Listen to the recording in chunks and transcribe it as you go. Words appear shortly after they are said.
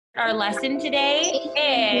Our lesson today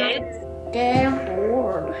is damn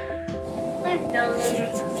bored. I'm done,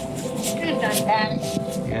 Dad.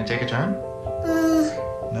 You gonna take a turn?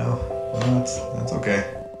 No, that's okay.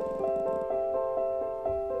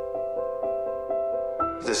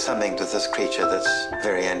 There's something to this creature that's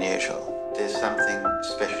very unusual. There's something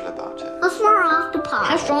special about her. What's more octopi?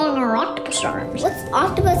 How strong are octopus arms? What's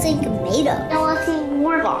octopus ink made of? I want to see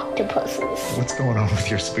more of octopuses. What's going on with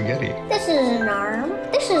your spaghetti? This is an arm.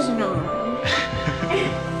 This is an arm.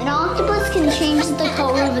 An octopus can change the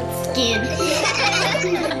color of its skin.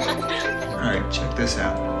 All right, check this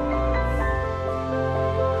out.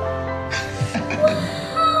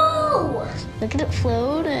 Whoa! Look at it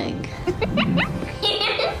floating.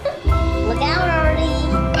 Look out, Artie.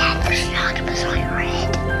 Dad, there's an octopus on your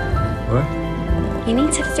head. What? You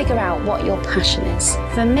need to figure out what your passion is.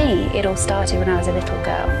 For me, it all started when I was a little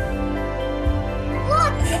girl.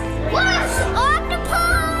 Look! Look!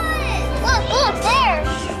 Octopus! Look, there!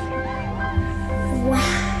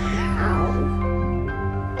 Wow.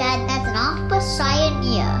 Dad, that's an octopus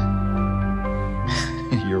cyanea.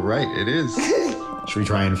 You're right, it is. Should we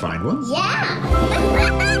try and find one? Yeah!